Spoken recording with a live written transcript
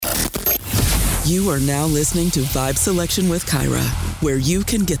You are now listening to Vibe Selection with Kyra, where you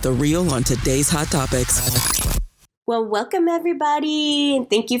can get the real on today's hot topics. Well, welcome everybody, and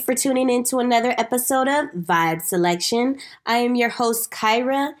thank you for tuning in to another episode of Vibe Selection. I am your host,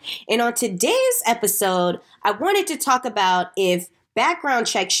 Kyra, and on today's episode, I wanted to talk about if background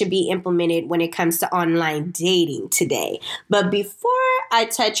checks should be implemented when it comes to online dating today. But before I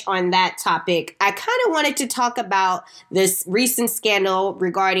touch on that topic, I kind of wanted to talk about this recent scandal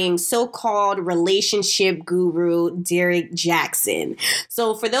regarding so-called relationship guru Derrick Jaxn.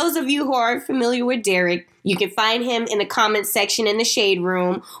 So for those of you who are familiar with Derrick, you can find him in the comment section in the Shade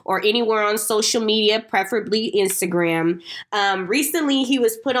Room or anywhere on social media, preferably Instagram. Recently, he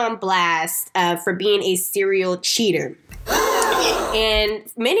was put on blast for being a serial cheater. And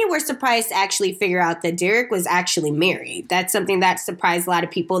many were surprised to actually figure out that Derrick was actually married. That's something that surprised a lot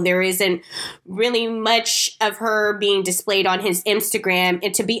of people. There isn't really much of her being displayed on his Instagram.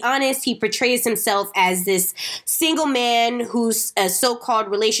 And to be honest, he portrays himself as this single man who's a so-called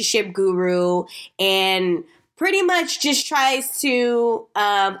relationship guru and pretty much just tries to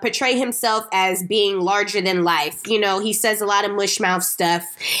portray himself as being larger than life. You know, he says a lot of mushmouth stuff,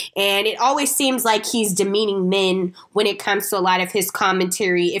 and it always seems like he's demeaning men when it comes to a lot of his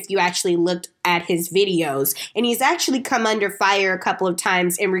commentary if you actually looked at his videos. And he's actually come under fire a couple of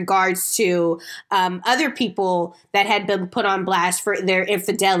times in regards to other people that had been put on blast for their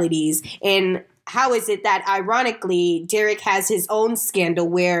infidelities. And how is it that, ironically, Derrick has his own scandal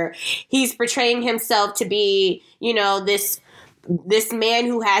where he's portraying himself to be, you know, this man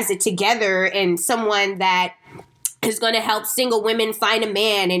who has it together and someone that is going to help single women find a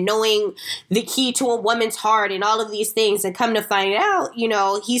man and knowing the key to a woman's heart and all of these things, and come to find out, you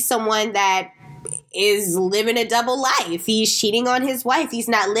know, he's someone that is living a double life. He's cheating on his wife. He's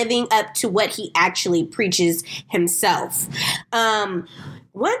not living up to what he actually preaches himself.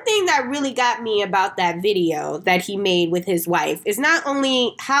 One thing that really got me about that video that he made with his wife is not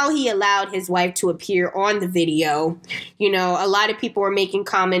only how he allowed his wife to appear on the video. You know, a lot of people were making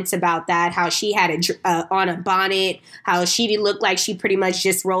comments about that, how she had on a bonnet, how she looked like she pretty much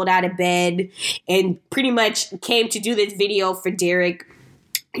just rolled out of bed and pretty much came to do this video for Derrick.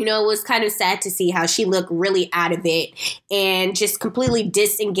 You know, it was kind of sad to see how she looked really out of it and just completely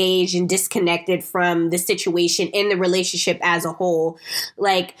disengaged and disconnected from the situation in the relationship as a whole.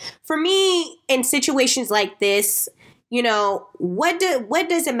 Like, for me, in situations like this, you know, what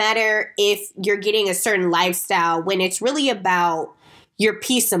does it matter if you're getting a certain lifestyle when it's really about your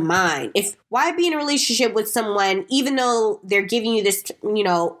peace of mind? Why be in a relationship with someone, even though they're giving you this, you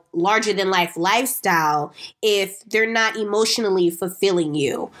know, larger than life lifestyle, if they're not emotionally fulfilling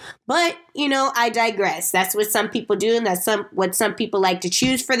you? But, you know, I digress. That's what some people do, and that's what some people like to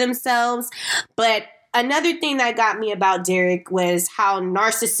choose for themselves. But another thing that got me about Derrick was how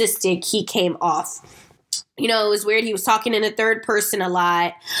narcissistic he came off. You know, it was weird. He was talking in the third person a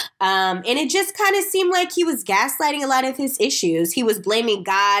lot. And it just kind of seemed like he was gaslighting a lot of his issues. He was blaming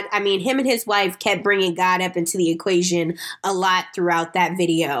God. I mean, him and his wife kept bringing God up into the equation a lot throughout that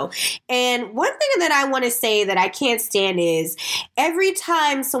video. And one thing that I want to say that I can't stand is every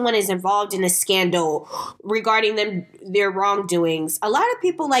time someone is involved in a scandal regarding their wrongdoings, a lot of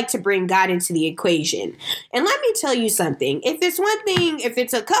people like to bring God into the equation. And let me tell you something. If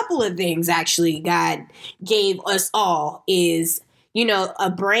it's a couple of things, actually, God gave us all is, you know, a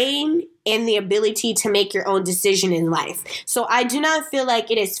brain and the ability to make your own decision in life. So I do not feel like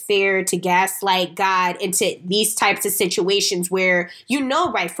it is fair to gaslight God into these types of situations where you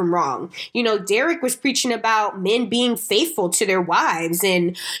know right from wrong. You know, Derrick was preaching about men being faithful to their wives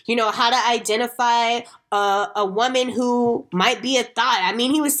and, you know, how to identify a woman who might be a thought. I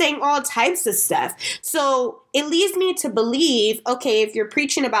mean, he was saying all types of stuff. So it leads me to believe, okay, if you're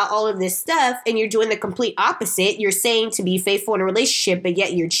preaching about all of this stuff and you're doing the complete opposite, you're saying to be faithful in a relationship, but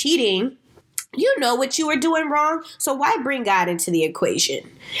yet you're cheating, you know what you were doing wrong. So why bring God into the equation?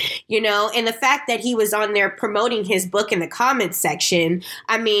 You know, and the fact that he was on there promoting his book in the comments section,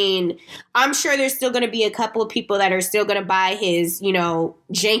 I mean, I'm sure there's still going to be a couple of people that are still going to buy his, you know,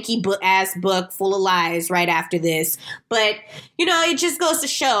 janky ass book full of lies right after this. But, you know, it just goes to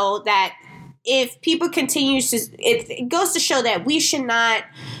show that if people it goes to show that we should not,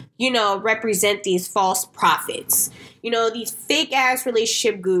 you know, represent these false prophets. You know, these fake ass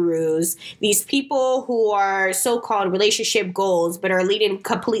relationship gurus, these people who are so-called relationship goals, but are leading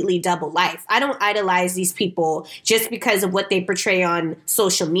completely double life. I don't idolize these people just because of what they portray on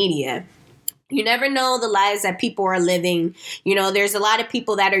social media. You never know the lives that people are living. You know, there's a lot of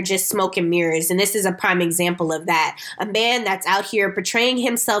people that are just smoke and mirrors. And this is a prime example of that. A man that's out here portraying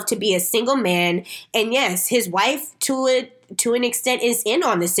himself to be a single man. And yes, his wife to to an extent, is in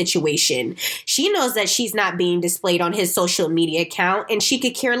on the situation. She knows that she's not being displayed on his social media account, and she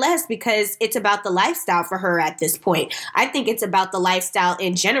could care less because it's about the lifestyle for her at this point. I think it's about the lifestyle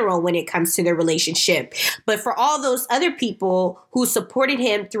in general when it comes to their relationship. But for all those other people who supported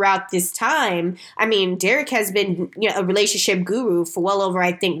him throughout this time, I mean, Derek has been a relationship guru for well over,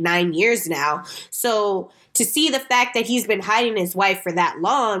 I think, 9 years now. So to see the fact that he's been hiding his wife for that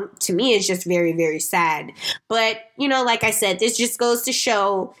long, to me, is just very, very sad. But, like I said, this just goes to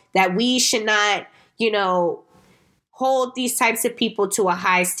show that we should not, hold these types of people to a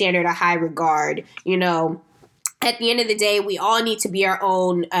high standard, a high regard. At the end of the day, we all need to be our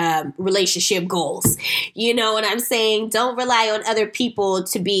own relationship goals. You know what I'm saying? Don't rely on other people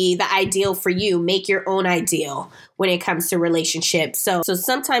to be the ideal for you. Make your own ideal when it comes to relationships. So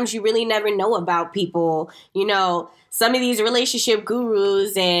sometimes you really never know about people. Some of these relationship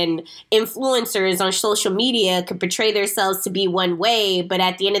gurus and influencers on social media could portray themselves to be one way, but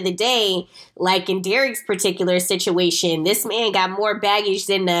at the end of the day, like in Derek's particular situation, this man got more baggage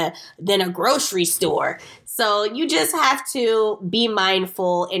than a grocery store. So you just have to be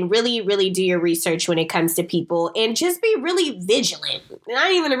mindful and really, really do your research when it comes to people, and just be really vigilant.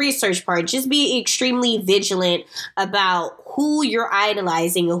 Not even the research part, just be extremely vigilant about who you're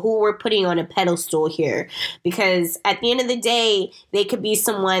idolizing and who we're putting on a pedestal here. Because at the end of the day, they could be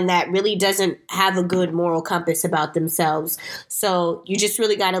someone that really doesn't have a good moral compass about themselves. So you just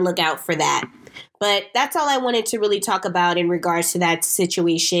really got to look out for that. But that's all I wanted to really talk about in regards to that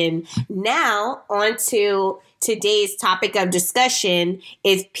situation. Now, on to today's topic of discussion: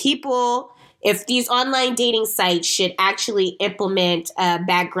 if these online dating sites should actually implement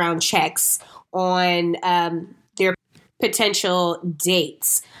background checks on their potential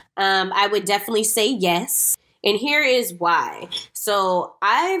dates. I would definitely say yes. And here is why. So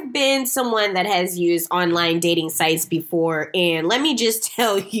I've been someone that has used online dating sites before. And let me just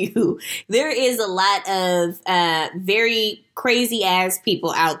tell you, there is a lot of very crazy ass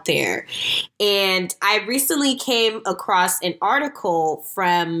people out there. And I recently came across an article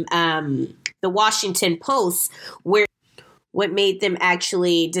from the Washington Post where what made them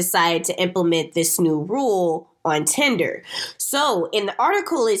actually decide to implement this new rule on Tinder. So in the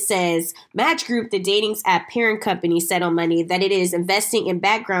article, it says Match Group, the dating app parent company, said on Monday that it is investing in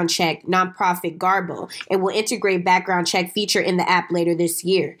background check nonprofit Garbo and will integrate background check feature in the app later this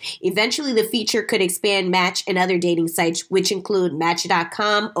year. Eventually, the feature could expand Match and other dating sites, which include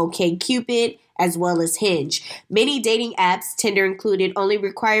Match.com, OkCupid, as well as Hinge. Many dating apps, Tinder included, only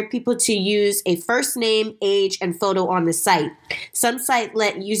require people to use a first name, age, and photo on the site. Some sites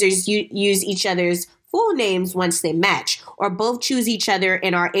let users use each other's full names once they match, or both choose each other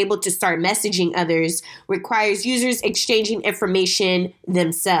and are able to start messaging others, requires users exchanging information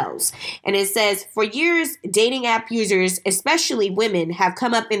themselves. And it says, for years, dating app users, especially women, have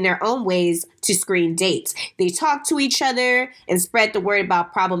come up in their own ways to screen dates. They talk to each other and spread the word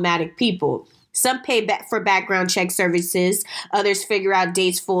about problematic people. Some pay for background check services. Others figure out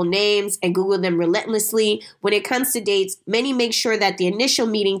dates' full names and Google them relentlessly. When it comes to dates, many make sure that the initial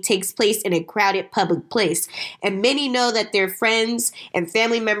meeting takes place in a crowded public place. And many know that their friends and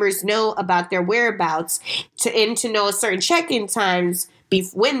family members know about their whereabouts to know certain check-in times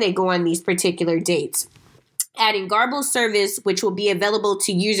when they go on these particular dates. Adding Garbo's service, which will be available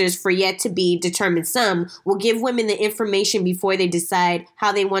to users for yet to be determined sum, will give women the information before they decide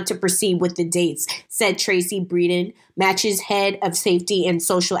how they want to proceed with the dates, said Tracy Breeden, Match's head of safety and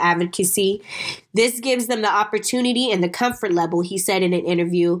social advocacy. This gives them the opportunity and the comfort level, he said in an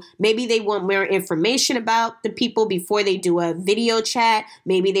interview. Maybe they want more information about the people before they do a video chat.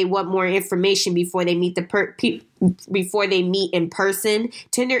 Maybe they want more information before they meet before they meet in person.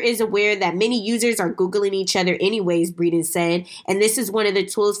 Tinder is aware that many users are Googling each other anyways, Breeden said, and this is one of the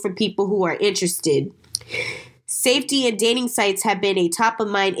tools for people who are interested. Safety and dating sites have been a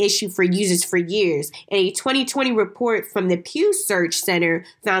top-of-mind issue for users for years, and a 2020 report from the Pew Search Center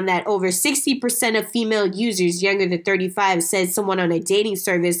found that over 60% of female users younger than 35 said someone on a dating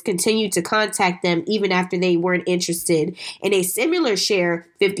service continued to contact them even after they weren't interested, and a similar share,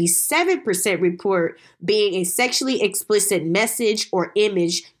 57%, report being a sexually explicit message or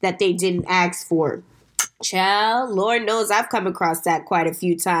image that they didn't ask for. Child, Lord knows I've come across that quite a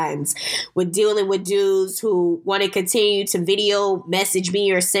few times with dealing with dudes who want to continue to video message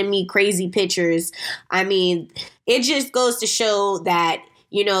me or send me crazy pictures. I mean, it just goes to show that,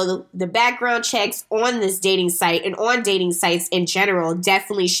 the background checks on this dating site and on dating sites in general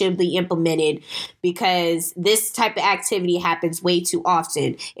definitely should be implemented because this type of activity happens way too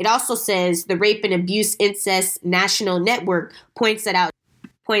often. It also says the Rape and Abuse Incest National Network points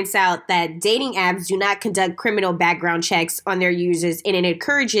points out that dating apps do not conduct criminal background checks on their users, and it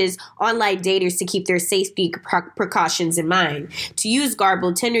encourages online daters to keep their safety precautions in mind. To use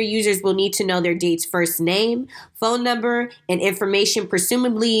Garble, Tinder users will need to know their date's first name, phone number, and information,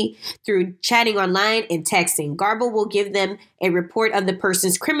 presumably through chatting online and texting. Garble will give them a report of the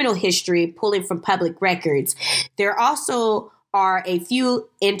person's criminal history, pulling from public records. There also are a few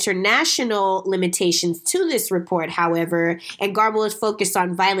international limitations to this report, however, and Garble is focused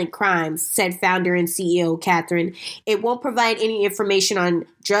on violent crimes, said founder and CEO Catherine. It won't provide any information on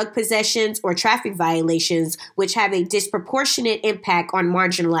drug possessions or traffic violations, which have a disproportionate impact on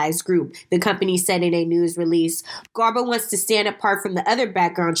marginalized group, the company said in a news release. Garble wants to stand apart from the other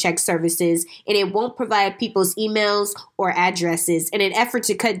background check services, and it won't provide people's emails or addresses in an effort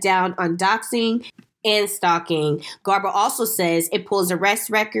to cut down on doxing and stalking. Garble also says it pulls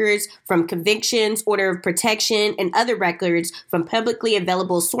arrest records from convictions, order of protection, and other records from publicly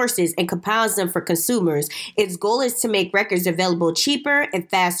available sources and compiles them for consumers. Its goal is to make records available cheaper and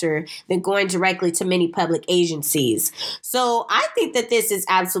faster than going directly to many public agencies. So I think that this is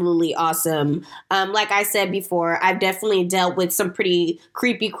absolutely awesome. Like I said before, I've definitely dealt with some pretty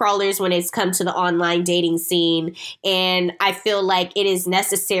creepy crawlers when it's come to the online dating scene, and I feel like it is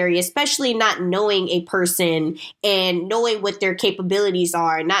necessary, especially not knowing a person and knowing what their capabilities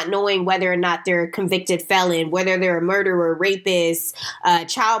are, not knowing whether or not they're a convicted felon, whether they're a murderer, rapist,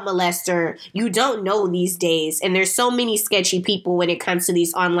 child molester. You don't know these days. And there's so many sketchy people when it comes to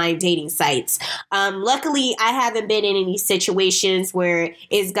these online dating sites. Luckily, I haven't been in any situations where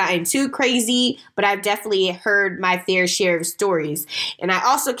it's gotten too crazy, but I've definitely heard my fair share of stories. And I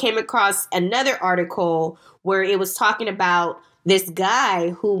also came across another article where it was talking about this guy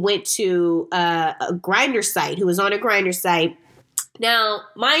who went to a Grindr site, who was on a Grindr site. Now,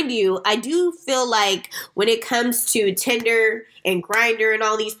 mind you, I do feel like when it comes to Tinder and Grindr and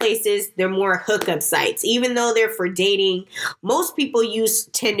all these places, they're more hookup sites. Even though they're for dating, most people use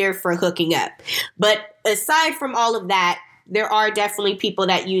Tinder for hooking up. But aside from all of that, there are definitely people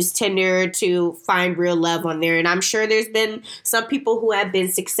that use Tinder to find real love on there. And I'm sure there's been some people who have been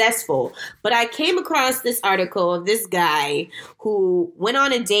successful. But I came across this article of this guy who went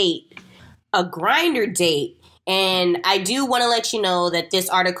on a date, a Grindr date. And I do want to let you know that this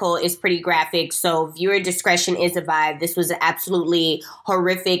article is pretty graphic, so viewer discretion is advised. This was an absolutely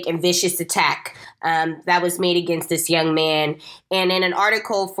horrific and vicious attack that was made against this young man. And in an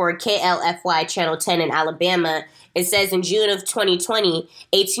article for KLFY Channel 10 in Alabama, it says in June of 2020,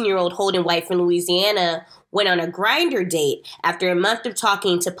 18-year-old Holden White from Louisiana went on a Grindr date after a month of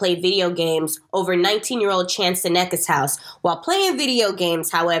talking to play video games over 19-year-old Chance Seneca's house. While playing video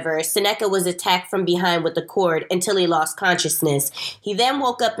games, however, Seneca was attacked from behind with a cord until he lost consciousness. He then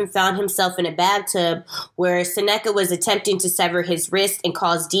woke up and found himself in a bathtub where Seneca was attempting to sever his wrist and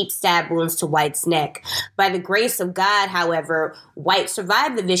cause deep stab wounds to White's neck. By the grace of God, however, White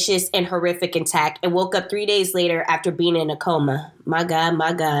survived the vicious and horrific attack and woke up 3 days later after being in a coma. My God,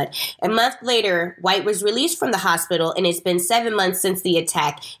 my God. A month later, White was released from the hospital, and it's been 7 months since the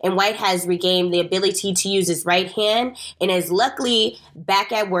attack, and White has regained the ability to use his right hand and is luckily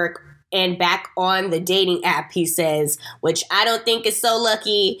back at work and back on the dating app, he says, which I don't think is so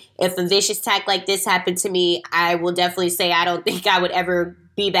lucky. If a vicious attack like this happened to me, I will definitely say I don't think I would ever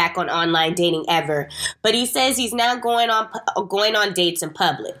be back on online dating ever. But he says he's now going on dates in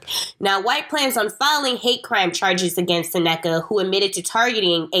public. Now, White plans on filing hate crime charges against Seneca, who admitted to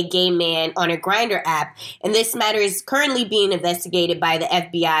targeting a gay man on a Grindr app, and this matter is currently being investigated by the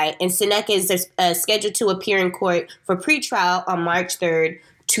FBI, and Seneca is scheduled to appear in court for pretrial on March 3rd,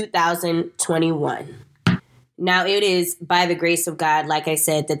 2021. Now, it is by the grace of God, like I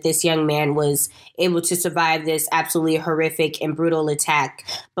said, that this young man was able to survive this absolutely horrific and brutal attack.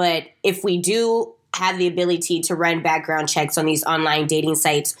 But if we do have the ability to run background checks on these online dating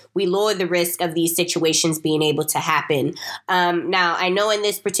sites, we lower the risk of these situations being able to happen. Now, I know in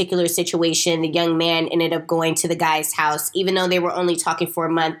this particular situation, the young man ended up going to the guy's house. Even though they were only talking for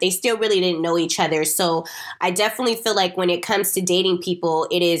a month, they still really didn't know each other. So I definitely feel like when it comes to dating people,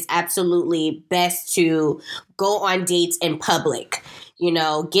 it is absolutely best to go on dates in public. You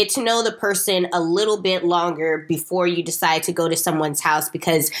know, get to know the person a little bit longer before you decide to go to someone's house,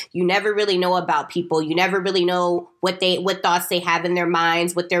 because you never really know about people. You never really know what thoughts they have in their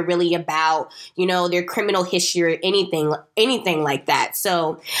minds, what they're really about, you know, their criminal history or anything like that.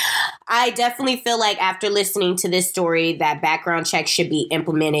 So I definitely feel like after listening to this story that background checks should be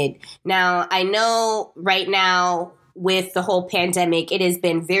implemented. Now, I know right now with the whole pandemic, it has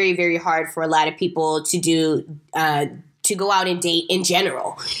been very, very hard for a lot of people to to go out and date in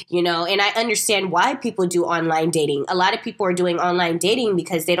general, and I understand why people do online dating. A lot of people are doing online dating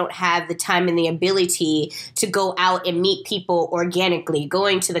because they don't have the time and the ability to go out and meet people organically,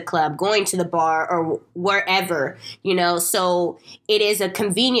 going to the club, going to the bar, or wherever, so it is a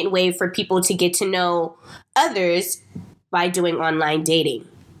convenient way for people to get to know others by doing online dating.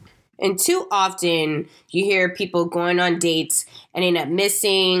 And too often you hear people going on dates and end up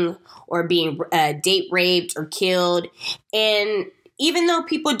missing or being date raped or killed. And even though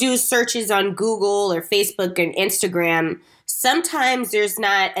people do searches on Google or Facebook and Instagram, sometimes there's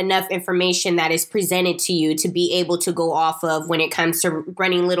not enough information that is presented to you to be able to go off of when it comes to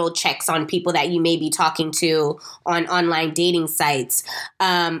running little checks on people that you may be talking to on online dating sites.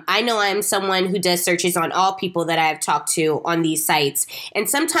 I know I'm someone who does searches on all people that I've talked to on these sites. And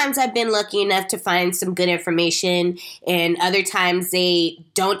sometimes I've been lucky enough to find some good information, and other times they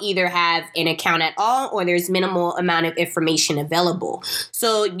don't either have an account at all or there's minimal amount of information available.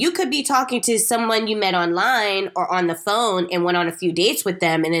 So you could be talking to someone you met online or on the phone and went on a few dates with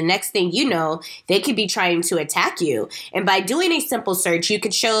them, and the next thing you know, they could be trying to attack you. And by doing a simple search, you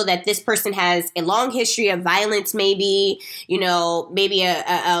could show that this person has a long history of violence, maybe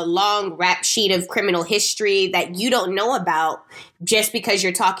a long rap sheet of criminal history that you don't know about just because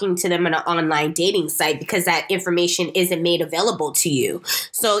you're talking to them on an online dating site, because that information isn't made available to you.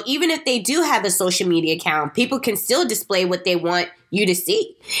 So even if they do have a social media account, people can still display what they want you to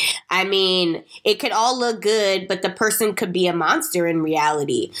see. I mean, it could all look good, but the person could be a monster in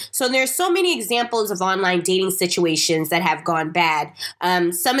reality. So there's so many examples of online dating situations that have gone bad.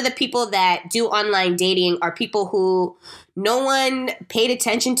 Some of the people that do online dating are people who no one paid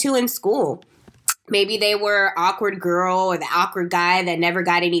attention to in school. Maybe they were awkward girl or the awkward guy that never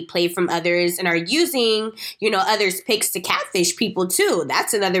got any play from others and are using, others' pics to catfish people too.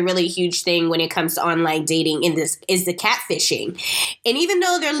 That's another really huge thing when it comes to online dating is the catfishing. And even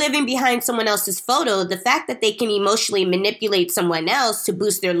though they're living behind someone else's photo, the fact that they can emotionally manipulate someone else to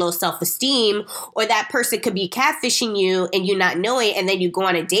boost their low self-esteem, or that person could be catfishing you and you not know it, and then you go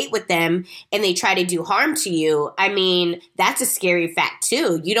on a date with them and they try to do harm to you. I mean, that's a scary fact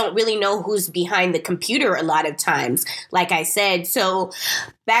too. You don't really know who's behind the computer a lot of times, like I said. So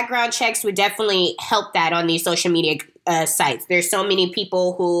background checks would definitely help that on these social media sites. There's so many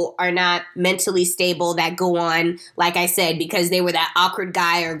people who are not mentally stable that go on, like I said, because they were that awkward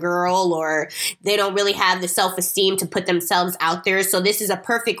guy or girl, or they don't really have the self-esteem to put themselves out there. So this is a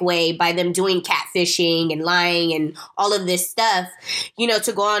perfect way, by them doing catfishing and lying and all of this stuff,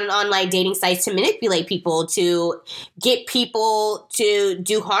 to go on online dating sites to manipulate people, to get people to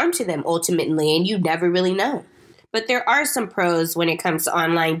do harm to them ultimately, and you never really know. But there are some pros when it comes to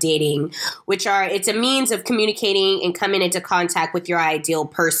online dating, which are, it's a means of communicating and coming into contact with your ideal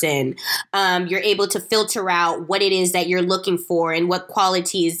person. You're able to filter out what it is that you're looking for and what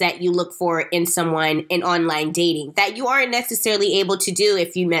qualities that you look for in someone in online dating that you aren't necessarily able to do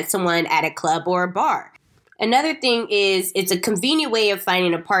if you met someone at a club or a bar. Another thing is, it's a convenient way of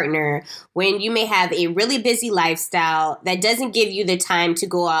finding a partner when you may have a really busy lifestyle that doesn't give you the time to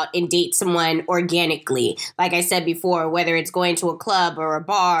go out and date someone organically. Like I said before, whether it's going to a club or a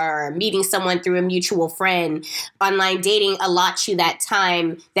bar or meeting someone through a mutual friend, online dating allots you that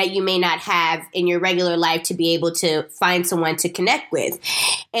time that you may not have in your regular life to be able to find someone to connect with.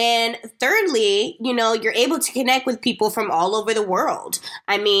 And thirdly, you're able to connect with people from all over the world.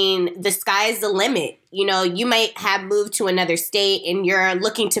 I mean, the sky's the limit. You might have moved to another state and you're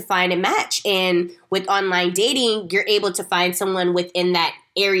looking to find a match. And with online dating, you're able to find someone within that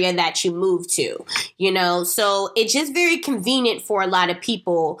area that you moved to, So it's just very convenient for a lot of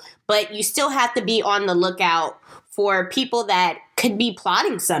people, but you still have to be on the lookout for people that could be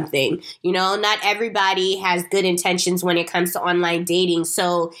plotting something. Not everybody has good intentions when it comes to online dating.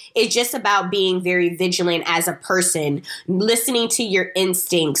 So it's just about being very vigilant as a person, listening to your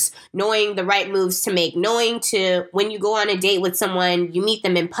instincts, knowing the right moves to make, knowing to, when you go on a date with someone, you meet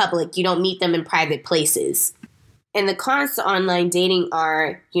them in public, you don't meet them in private places. And the cons to online dating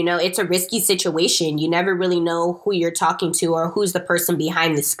are, it's a risky situation. You never really know who you're talking to or who's the person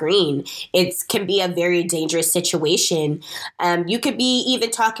behind the screen. It can be a very dangerous situation. You could be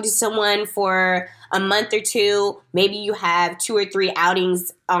even talking to someone for a month or two. Maybe you have 2 or 3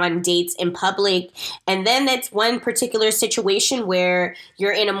 outings on dates in public. And then that's one particular situation where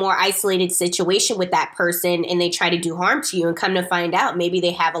you're in a more isolated situation with that person and they try to do harm to you, and come to find out maybe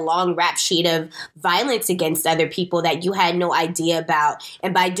they have a long rap sheet of violence against other people that you had no idea about.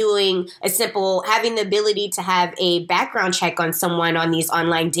 And by doing having the ability to have a background check on someone on these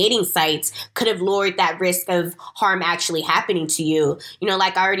online dating sites could have lowered that risk of harm actually happening to you.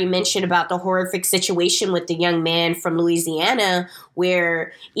 Like I already mentioned about the horrific situation situation with the young man from Louisiana,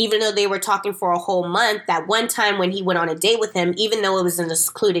 where even though they were talking for a whole month, that one time when he went on a date with him, even though it was in a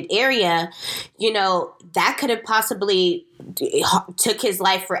secluded area, that could have possibly took his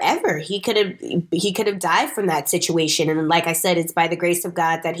life forever. He could have died from that situation. And like I said, it's by the grace of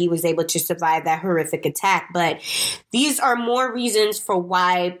God that he was able to survive that horrific attack. But these are more reasons for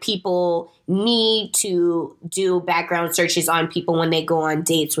why people need to do background searches on people when they go on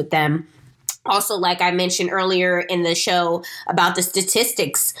dates with them. Also, like I mentioned earlier in the show about the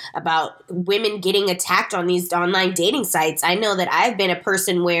statistics about women getting attacked on these online dating sites, I know that I've been a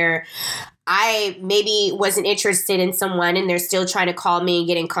person where I maybe wasn't interested in someone and they're still trying to call me and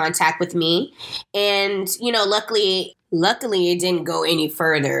get in contact with me. And, luckily it didn't go any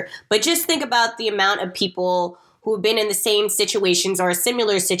further. But just think about the amount of people who have been in the same situations or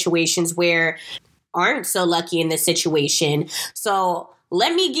similar situations where aren't so lucky in this situation. So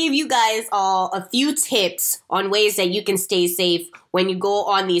let me give you guys all a few tips on ways that you can stay safe when you go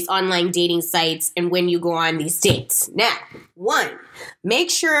on these online dating sites and when you go on these dates. Now, 1,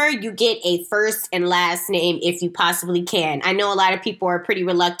 make sure you get a first and last name if you possibly can. I know a lot of people are pretty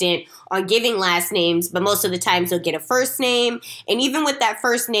reluctant on giving last names, but most of the times they'll get a first name. And even with that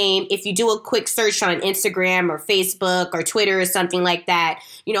first name, if you do a quick search on Instagram or Facebook or Twitter or something like that,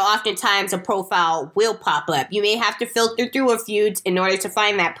 oftentimes a profile will pop up. You may have to filter through a few in order to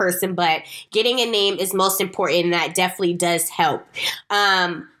find that person, but getting a name is most important, and that definitely does help.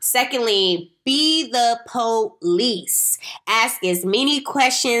 Secondly, be the police. Ask as many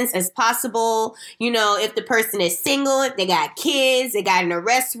questions as possible. If the person is single, if they got kids, they got an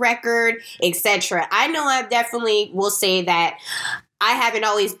arrest record, etc. I know I definitely will say that I haven't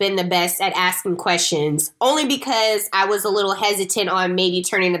always been the best at asking questions, only because I was a little hesitant on maybe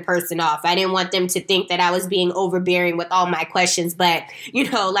turning the person off. I didn't want them to think that I was being overbearing with all my questions. But,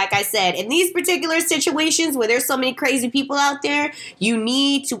 like I said, in these particular situations where there's so many crazy people out there, you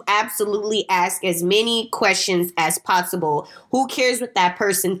need to absolutely ask as many questions as possible. Who cares what that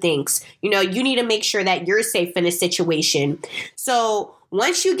person thinks? You need to make sure that you're safe in a situation. So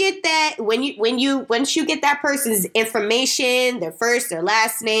once you get that, once you get that person's information, their first, their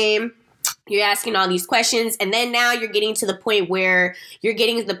last name, you're asking all these questions, and then now you're getting to the point where you're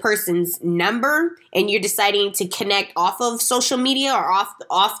getting the person's number and you're deciding to connect off of social media or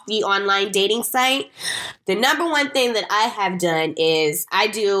off the online dating site. The number one thing that I have done is I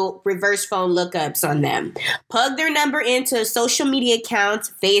do reverse phone lookups on them. Plug their number into social media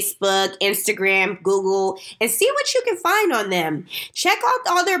accounts, Facebook, Instagram, Google, and see what you can find on them. Check out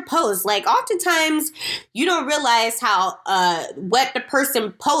all their posts. Like, oftentimes you don't realize how what the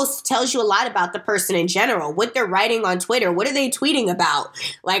person posts tells you a lot about the person in general, what they're writing on Twitter. What are they tweeting about?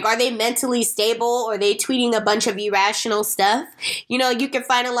 Like, are they mentally stable, or are they tweeting a bunch of irrational stuff? You can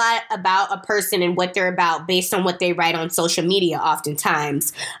find a lot about a person and what they're about based on what they write on social media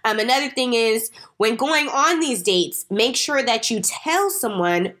oftentimes. Another thing is, when going on these dates, make sure that you tell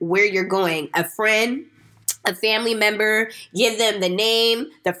someone where you're going. A friend, a family member, give them the name,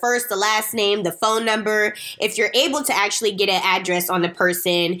 the first, the last name, the phone number. If you're able to actually get an address on the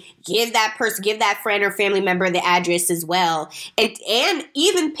person, give that friend or family member the address as well. And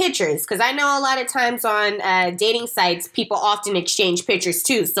even pictures, because I know a lot of times on dating sites, people often exchange pictures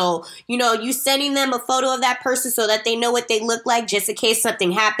too. So, you sending them a photo of that person so that they know what they look like, just in case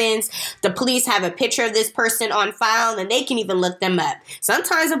something happens. The police have a picture of this person on file, and they can even look them up.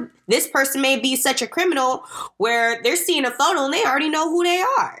 Sometimes this person may be such a criminal where they're seeing a photo and they already know who they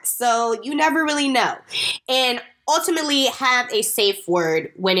are. So you never really know. And ultimately, have a safe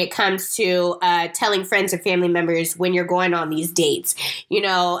word when it comes to telling friends and family members when you're going on these dates.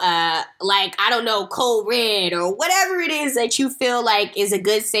 Code red or whatever it is that you feel like is a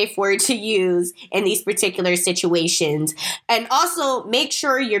good safe word to use in these particular situations. And also, make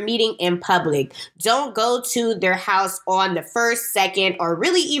sure you're meeting in public. Don't go to their house on the first, second, or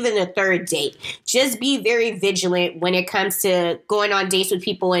really even the third date. Just be very vigilant when it comes to going on dates with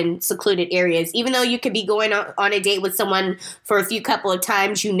people in secluded areas. Even though you could be going on a date with someone for a few couple of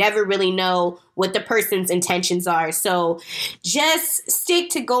times, you never really know what the person's intentions are. So just stick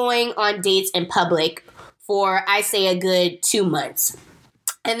to going on dates in public for, I say, a good 2 months.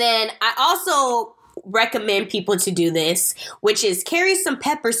 And then I also recommend people to do this, which is carry some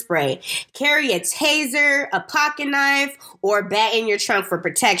pepper spray, carry a taser, a pocket knife, or a bat in your trunk for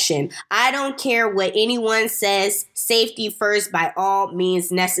protection. I don't care what anyone says. Safety first by all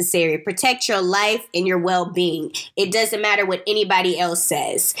means necessary. Protect your life and your well-being. It doesn't matter what anybody else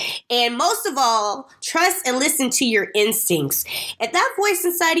says. And most of all, trust and listen to your instincts. If that voice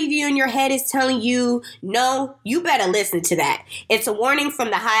inside of you in your head is telling you no, you better listen to that. It's a warning from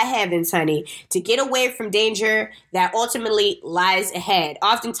the high heavens, honey, to get away from danger that ultimately lies ahead.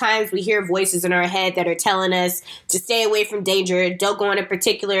 Oftentimes we hear voices in our head that are telling us to stay away from danger, don't go in a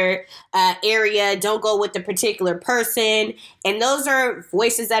particular area, don't go with a particular person. And those are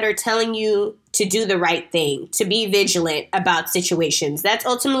voices that are telling you to do the right thing, to be vigilant about situations. That's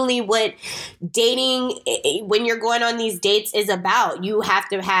ultimately what dating, when you're going on these dates, is about. You have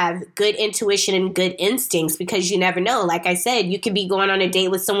to have good intuition and good instincts because you never know. Like I said, you could be going on a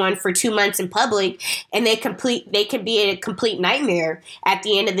date with someone for 2 months in public and they can be a complete nightmare at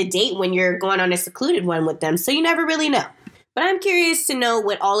the end of the date when you're going on a secluded one with them. So you never really know. But I'm curious to know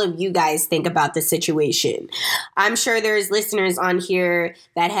what all of you guys think about the situation. I'm sure there's listeners on here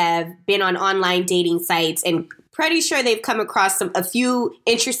that have been on online dating sites and pretty sure they've come across a few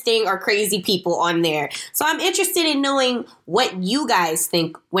interesting or crazy people on there. So I'm interested in knowing what you guys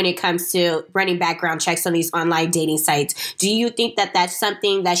think when it comes to running background checks on these online dating sites. Do you think that that's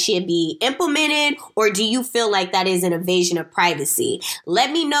something that should be implemented, or do you feel like that is an invasion of privacy?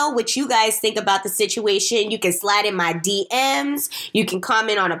 Let me know what you guys think about the situation. You can slide in my DMs. You can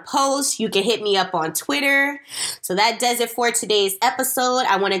comment on a post. You can hit me up on Twitter. So that does it for today's episode.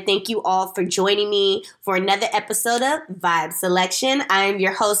 I want to thank you all for joining me for another episode of Vibe Selection. I am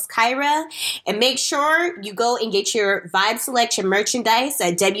your host, Kyra, and make sure you go and get your Vibe Selection merchandise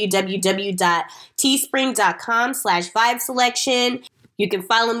at www.teespring.com/Vibe-Selection. You can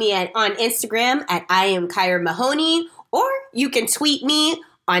follow me on Instagram at I am Kyra Mahoney, or you can tweet me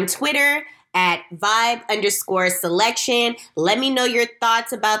on Twitter at Vibe_Selection. Let me know your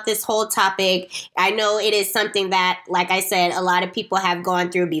thoughts about this whole topic. I know it is something that, like I said, a lot of people have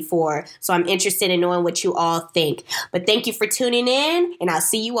gone through before. So I'm interested in knowing what you all think. But thank you for tuning in, and I'll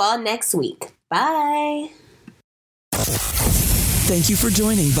see you all next week. Bye. Thank you for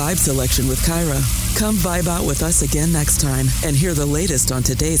joining Vibe Selection with Kyra. Come vibe out with us again next time and hear the latest on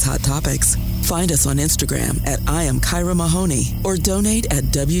today's hot topics. Find us on Instagram at I am Kyra Mahoney or donate at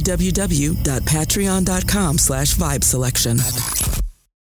www.patreon.com/Vibe Selection.